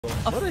A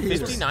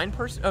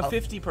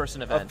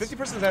 50-person event. A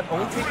 50-person event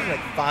only taking like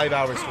 5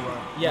 hours to run.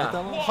 Yeah,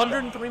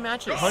 103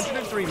 matches.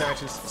 103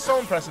 matches. So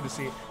impressive to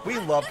see. We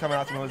love coming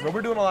out to Millersville.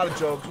 We're doing a lot of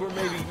jokes. We're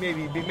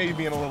maybe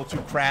being a little too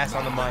crass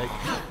on the mic.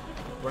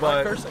 We're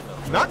not cursing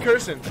though. Not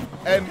cursing.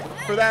 And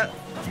for that,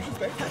 you should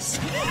thank us.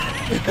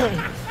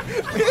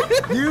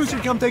 You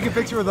should come take a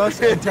picture with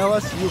us and tell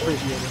us you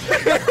appreciate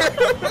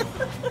it.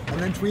 And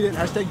then tweet it,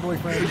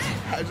 #boyfriends,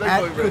 at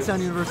Kutztown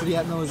University,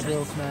 at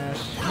Millersville Smash.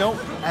 Nope.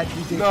 At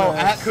DJ No,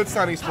 Class. at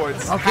Kutztown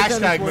Esports. Oh,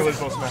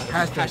 #Millersville Smash.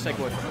 Hashtag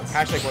boyfriends.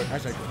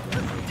 #boyfriends.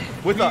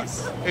 With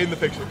us in the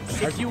picture.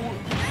 If you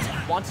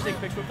want to take a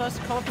picture with us,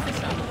 come up to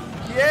Kutztown.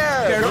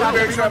 Yeah,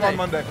 Fair Trap on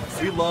Monday.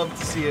 We love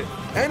to see it.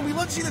 And we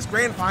love to see this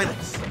grand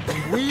finals.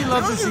 We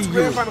love to see you.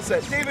 Grand final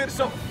set. David,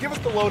 so give us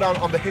the lowdown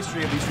on the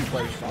history of these two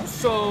players.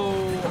 So,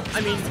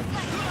 I mean,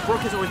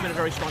 Brooke has always been a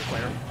very strong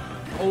player.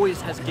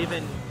 Always has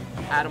given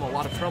Adam a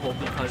lot of trouble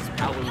because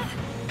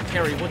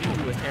Terry, what do you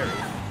do with Terry?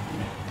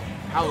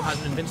 Palu has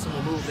an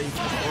invincible move that you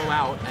can throw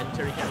out and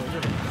Terry can't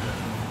really do it.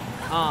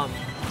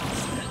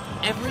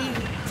 Every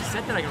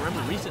set that I can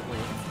remember recently,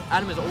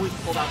 Adam has always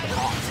pulled out the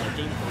box in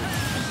game 3.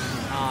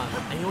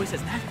 And he always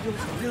says, that feels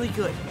really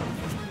good.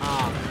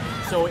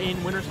 So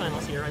in Winners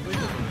Finals here, I believe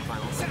it was Winners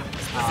Finals,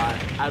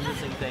 Adam did the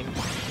same thing,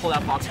 pulled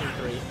out Fox game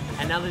 3,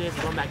 and now that he has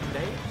to run back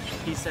today,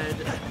 he said,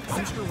 I'm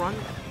just going to run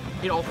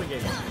it all 3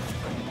 games,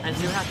 and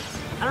see what happens.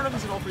 I don't know if he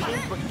said all 3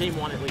 games, but game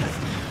 1 at least.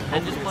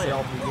 And just play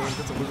all 3 games,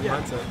 that's a losing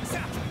mindset.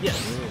 Yes.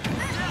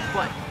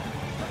 But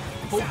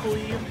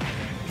hopefully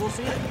we'll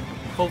see it.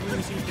 Hopefully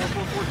we see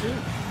 4-4-4-2.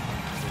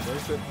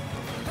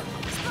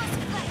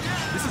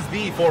 This is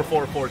the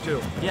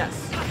 4-4-4-2.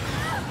 Yes.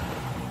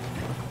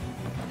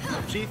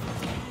 Chief,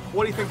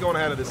 what do you think going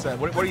ahead of this set?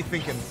 What are you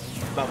thinking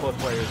about both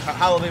players?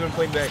 How have they been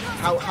playing today?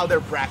 How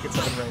their brackets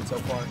have been ranked so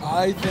far?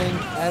 I think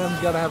Adam's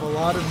got to have a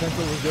lot of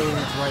mental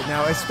resilience right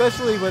now,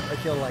 especially with a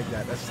kill like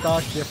that, a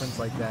stock difference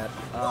like that.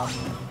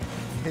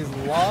 His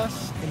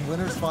loss in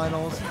Winners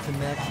Finals to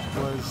Next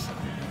was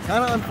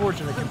kind of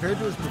unfortunate. Compared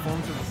to his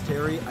performance with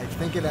Terry, I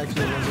think it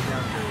actually runs it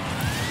down good.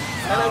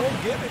 And I will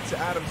give it to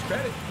Adam's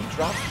credit. He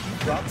dropped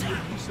the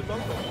abusive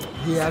uncle.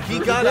 He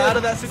got out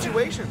of that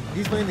situation.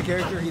 He's playing the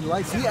character he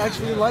likes. He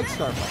actually likes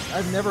Star Fox.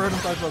 I've never heard him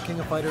talk about King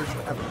of Fighters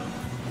ever.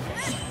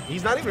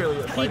 He's not even really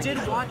a fighter. He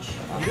did watch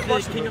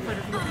the King of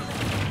Fighters movie.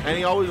 And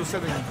he always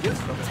said that he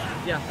gets from it.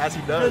 Yeah. As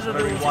he does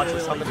whenever he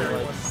watches something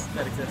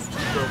that exists.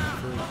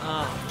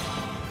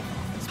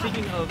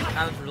 Speaking of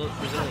Adam's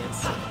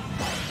resilience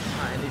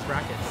in these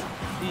brackets,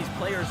 these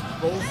players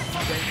both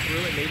went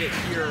through and made it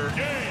here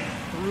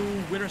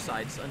through winner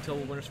sides until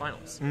winners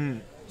finals.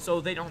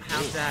 So they don't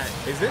have that.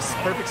 Is this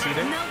perfect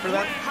seeding for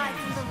that?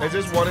 Is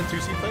this 1 and 2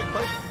 seed play?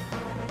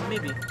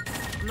 Maybe.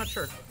 I'm not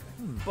sure.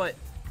 But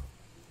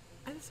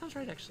that sounds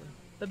right actually.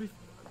 That'd be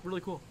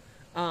really cool.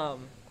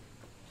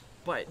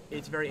 But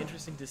it's very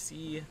interesting to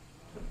see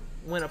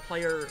when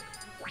players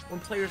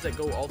that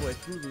go all the way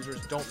through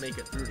losers don't make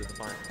it through to the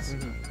finals.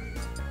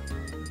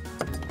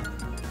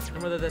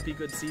 And whether that be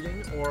good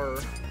seeding or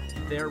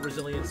their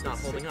resilience not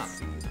holding up.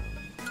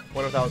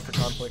 What if that was for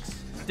conflicts?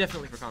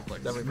 Definitely for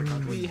conflicts. Definitely for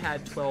conflicts. We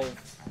had 12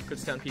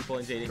 Kutztown people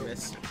invading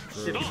this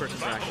 50-person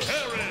bracket.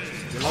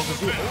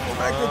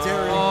 Back to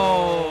Terry.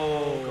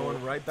 Oh,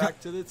 going right back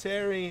to the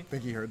Terry. I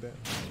think he heard that.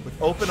 With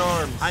open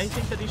arms. I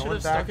think that he should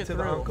have stuck it to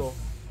through. the uncle.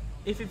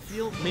 If it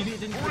feels, maybe it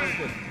didn't feel as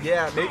good.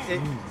 Yeah, maybe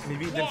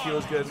it didn't feel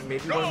as good.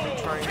 Maybe we're going to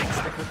be trying to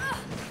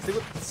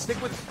stick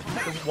with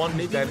the one.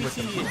 Maybe we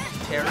see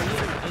Terry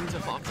into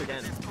Fox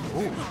again.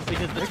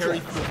 Because the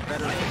Terry feels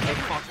better. The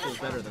Fox feels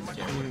better than the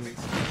Terry.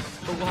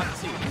 But we'll have to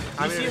see.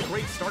 We see a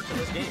great start to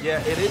this game. Yeah,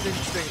 it is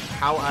interesting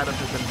how Adam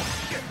has been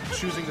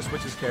choosing to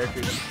switch his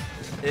characters.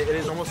 It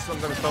is almost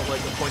sometimes felt like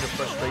a point of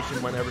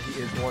frustration whenever he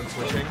is the one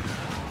switching.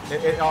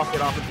 It often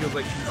feels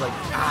like he's like,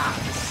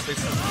 this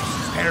is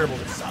terrible,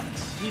 this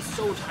sucks. He's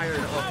so tired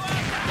of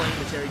playing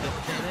the Terry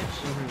disadvantage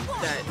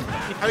that...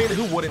 I mean,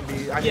 who wouldn't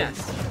be? I mean, yes.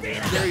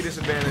 Terry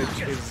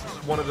disadvantage is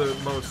one of the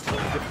most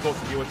difficult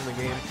to deal with in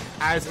the game,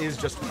 as is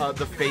just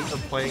the fate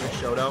of playing a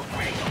Shoto.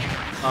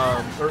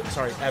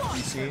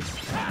 FGC.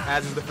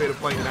 As is the fate of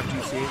playing an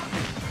FGC.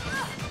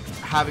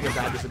 Having a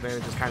bad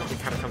disadvantage is kind of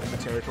comes with the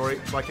territory,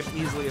 so I can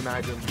easily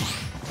imagine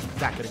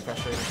that getting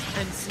frustrating.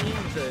 And seeing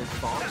the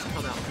Fox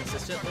come out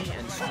consistently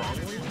and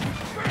strongly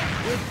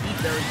would be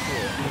very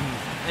cool.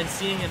 And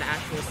seeing an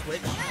actual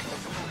switch,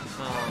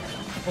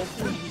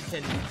 hopefully he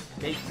can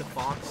make the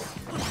Fox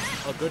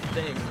a good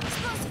thing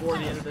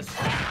before the end of this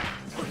season,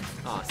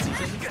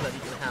 so that he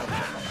can have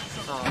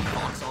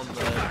Fox on the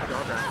PR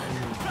bracket.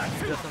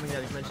 That's something that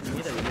he's mentioned to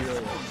me that he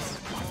really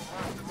wants.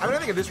 I mean, I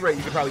think at this rate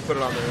you could probably put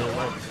it on there really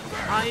well.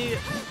 I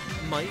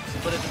might,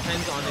 but it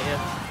depends on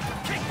if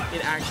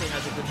it actually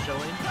has a good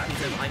showing,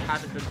 because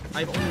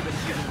I've only been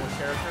using one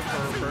character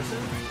per person.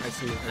 I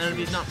see. And if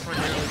he's not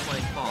primarily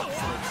playing Fox,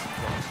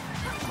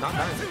 it's not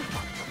Dynamic.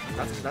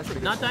 That's pretty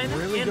good. Not Dynamic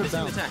really and good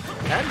missing balance. attack.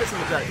 And missing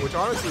attack, which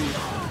honestly,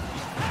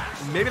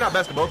 maybe not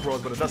best of both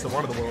worlds, but it's best of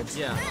one of the worlds.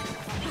 Yeah.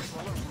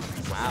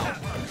 Wow.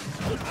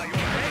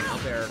 out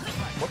there.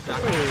 What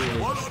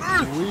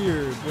on earth?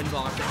 Weird. Wind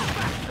block.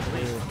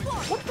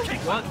 What the?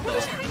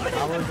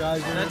 Power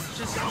geyser. That's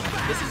just.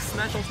 This is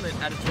Smash Ultimate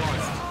at its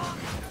rawest.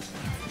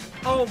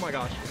 Oh my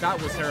gosh,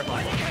 that was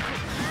terrifying.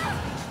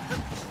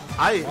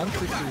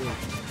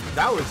 168.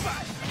 That was.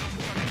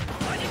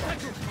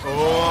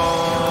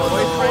 Oh,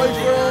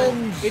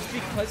 Boyfriend. It's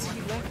because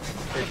he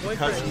left. It's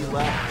because he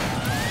left.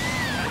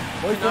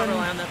 Cannot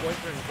rely on that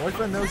boyfriend.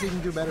 Boyfriend knows he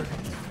can do better.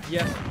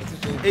 Yeah. It's a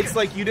shame. It's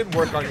like you didn't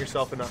work on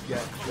yourself enough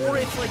yet. Or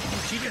it's like you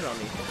cheated on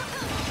me.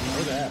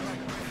 Know that.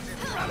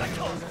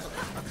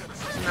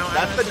 So now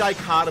That's the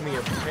dichotomy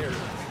of parents.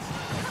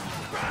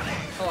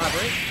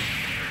 Elaborate.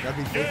 That'd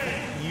be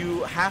faithful.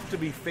 You have to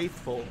be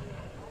faithful,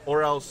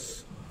 or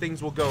else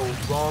things will go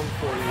wrong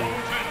for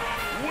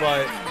you.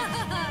 But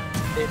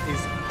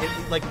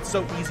it's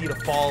so easy to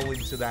fall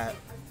into that.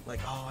 Like,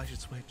 oh, I should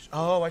switch.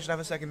 Oh, I should have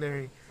a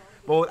secondary.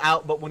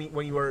 But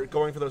when you are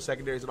going for those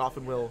secondaries, it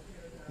often will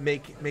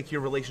make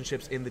your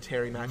relationships in the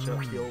Terry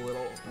matchup feel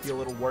a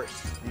little worse.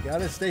 You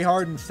gotta stay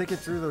hard and stick it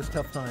through those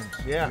tough times.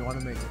 Yeah. If you want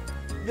to make it.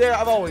 Yeah,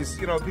 I've always,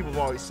 people have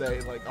always say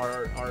like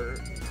our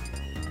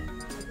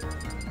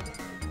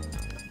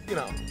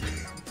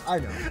I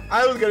know.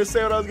 I was gonna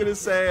say what I was gonna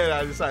say, and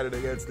I decided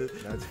against it.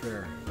 That's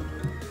fair.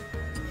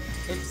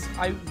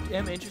 I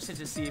am interested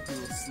to see if we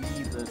will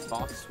see the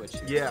box switch.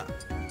 Yeah.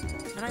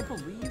 And I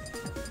believe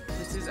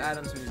this is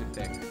Adam's music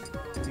pick.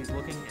 He's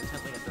looking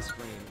intently at the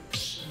screen.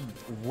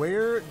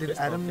 Where did Fist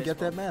Adam bump, get fist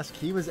that mask?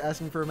 He was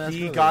asking for a mask. He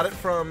earlier. got it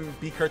from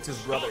B. Kurtz's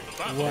brother.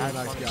 What a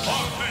nice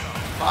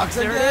guy. Box,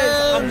 there it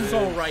is! I'm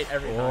so right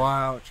every time.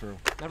 Wow, true.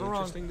 Never wrong.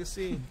 Interesting to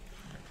see.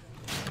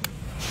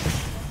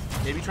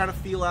 Maybe trying to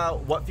feel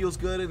out what feels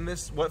good in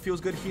this, what feels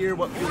good here,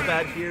 what feels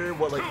bad here,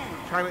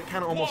 trying to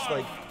kind of almost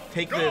like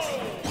take this,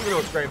 even though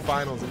it's grand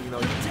finals and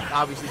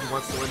obviously he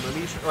wants to win, but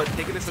maybe like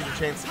taking this as a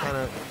chance to kind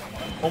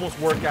of almost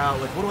work out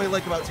like what do I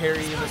like about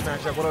Terry in this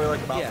matchup, what do I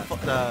like about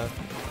the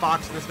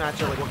Fox in this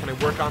matchup, like what can I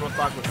work on with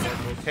Fox, what can I work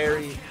on with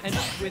Terry. And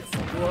with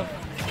Brooke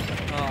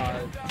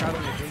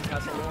traveling to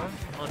Dreamcastle more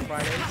on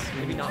Fridays,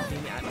 maybe not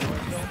being at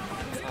Millersville,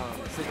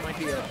 so it might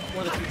be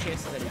one of the few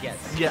chances that he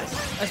gets. Yes.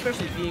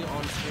 Especially being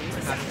on screen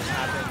and having this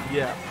happen.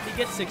 Yeah. He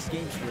gets 6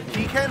 games for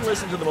He can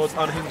listen to the most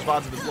unhinged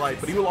VODs of his life,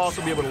 but he will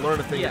also be able to learn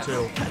a thing or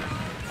two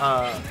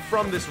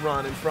from this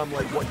run and from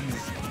like what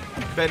he's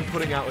been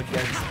putting out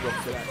against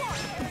Brooke today.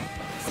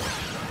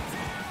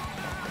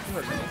 You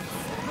heard me.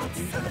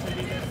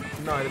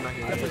 No, I did not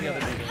hear That's that. the other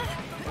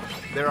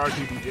DJ. There are 2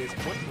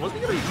 DJs. Wasn't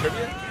he going to be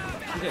trivia?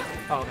 He did.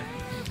 Oh, okay.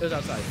 It was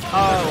outside.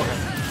 Oh, okay.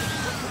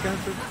 What kind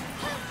of trivia?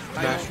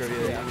 Smash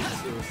trivia.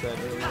 Yeah. It was said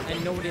earlier. And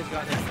nobody has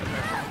gotten it.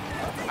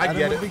 I Adam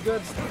get would it. be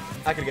good.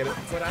 I could get it.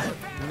 What I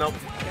Nope.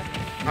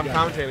 I'm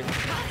got commentating.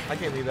 I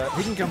can't leave that.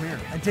 He can come here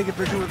and take a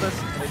picture with us.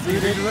 See you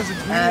later. Listen,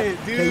 At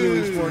dude.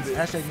 KU Esports.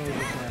 Hashtag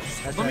Neighbors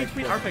Smash. Let me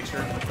tweet our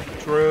picture.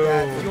 True.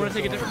 You want to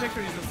take a different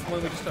picture or is this the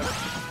one we just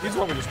took? These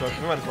one we just took.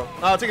 We might as well.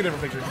 I'll take a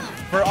different picture.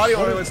 For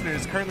audio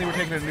listeners, currently we're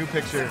taking a new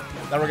picture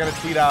that we're going to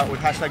tweet out with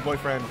hashtag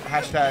boyfriend,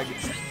 hashtag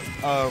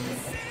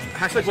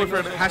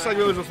boyfriend, hashtag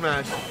Millersville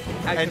Smash,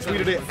 and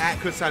tweeted it at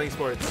Kutsani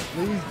Sports.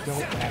 Please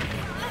don't act.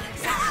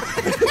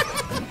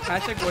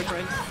 Hashtag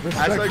boyfriend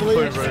Respectfully,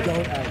 boyfriend.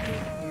 don't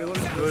act.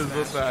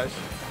 Millersville Smash.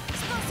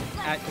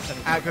 at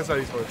Kutsani. At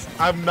Kutsani Sports.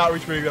 I'm not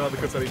retweeting that on the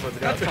Kutsani Sports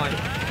account. That's fine.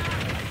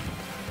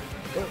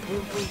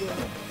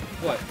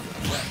 What?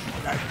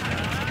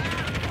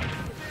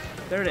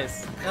 There it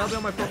is. That'll be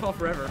on my profile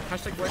forever.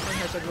 Hashtag boyfriend,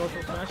 hashtag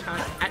Millersville Smash,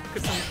 at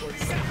Kutsani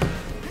Sports.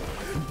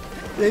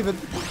 David,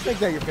 make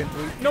that your pin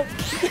tweet. Nope.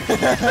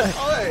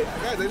 Oh, hey,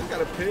 guys, I just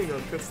got a ping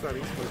on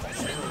Kutsani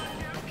Sports.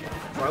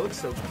 Oh, I look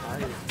so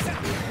tired.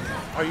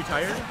 Are you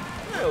tired?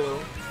 Yeah, a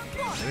little.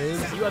 It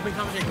is You have been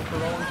commentating for a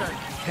long time.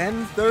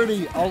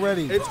 10:30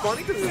 already. It's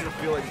funny because it doesn't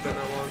feel like it's been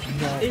that long.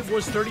 No, It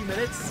was 30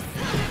 minutes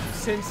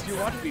since you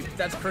watched me.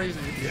 That's crazy.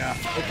 Yeah.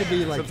 it could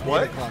be like Since 8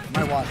 what? o'clock.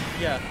 My watch.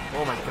 Yeah.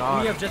 Oh my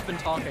god. We have just been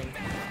talking.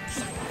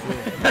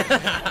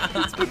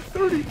 It's been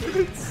 30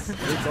 minutes.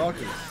 We're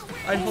talking.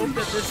 I hope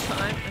that this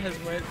time has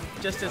went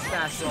just as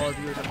fast as all our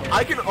viewers have been.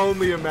 I can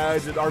only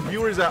imagine our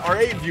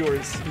 8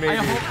 viewers, maybe. I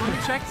hope, let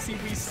me check to see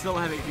if we still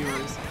have 8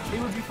 viewers. It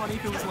would be funny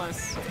if it was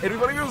less. It'd be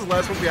funny if it was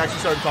less when we actually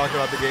started talking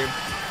about the game.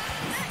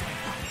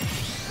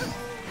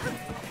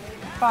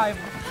 5.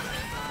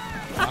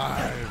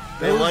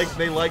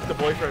 They like the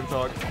boyfriend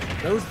talk.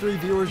 Those 3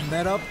 viewers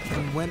met up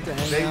and went to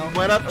hang They out.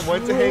 went up and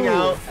went to hang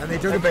out, And they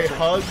took a they picture.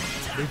 hugged,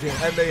 They did.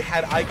 and they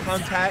had eye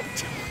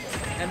contact,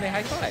 And they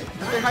high five,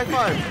 and they high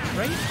fived.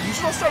 right? You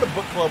should all start a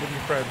book club with your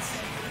friends.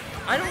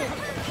 I don't.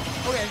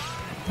 Okay.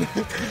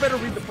 You better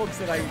read the books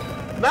that I.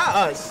 Not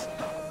us.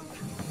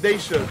 They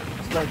should.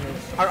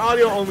 Stagnation. Our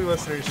audio only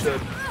listeners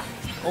should.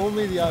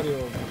 Only the audio.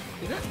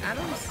 Is that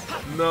Adam's?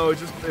 No, it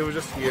was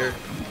just here,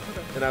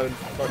 and I've been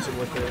futzing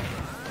with it.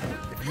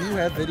 If you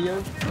have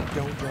video,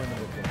 don't join the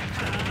book club.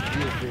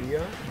 You have video?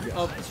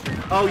 Of the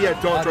stream. Oh yeah,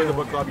 don't join the Audio.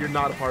 book club. You're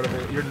not a part of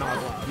it. You're not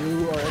allowed.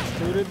 You are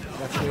excluded.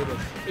 That's the way it is.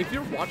 If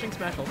you're watching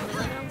Smash Ultimate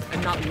right now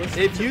and not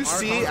listening If to you our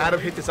see conversation- Adam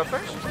hit this up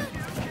smash,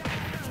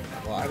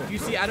 Well, I don't. you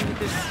see Adam with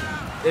this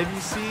If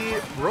you see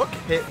Brooke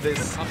hit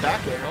this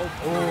back air,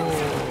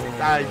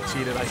 I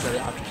cheated. I said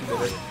it after she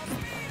did it.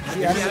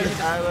 See, If Adam you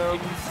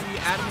hit see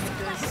Adam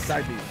hit this.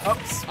 side B. Up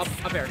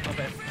air. Up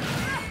air.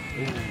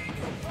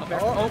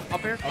 Oh,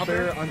 Up air. Up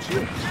air on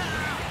shield.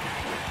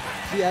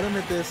 See, Adam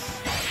hit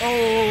this.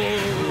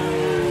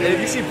 And if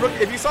you see Brooke,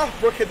 if you saw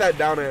Brooke hit that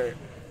down air,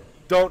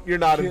 you're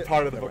not in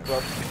part of the book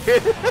club. Too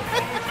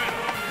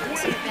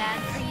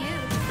bad for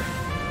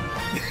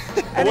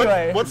you.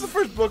 Anyway. What's the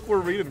first book we're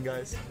reading,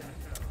 guys?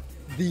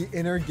 The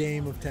Inner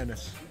Game of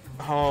Tennis.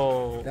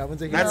 Oh, That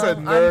one's a that's hero. a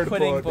nerd I'm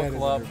quitting book. book That is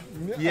club. a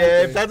nerd. Yeah,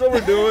 Okay. if that's what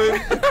we're doing,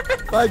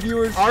 5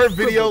 viewers. our for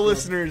video book club.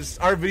 listeners,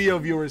 our video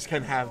viewers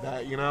can have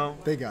that, you know?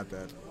 They got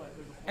that.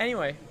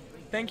 Anyway,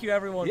 thank you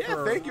everyone Yeah,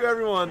 for thank you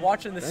everyone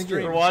watching the Thank you.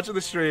 for stream. watching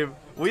the stream.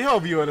 We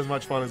hope you had as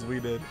much fun as we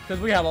did.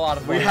 Because we had a lot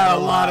of fun. We had a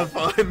lot of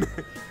fun.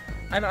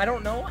 And I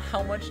don't know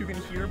how much you can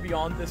hear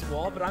beyond this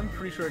wall, but I'm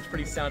pretty sure it's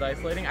pretty sound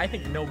isolating. I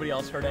think nobody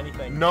else heard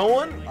anything. No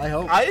one? I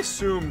hope. I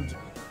assumed,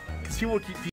 because people keep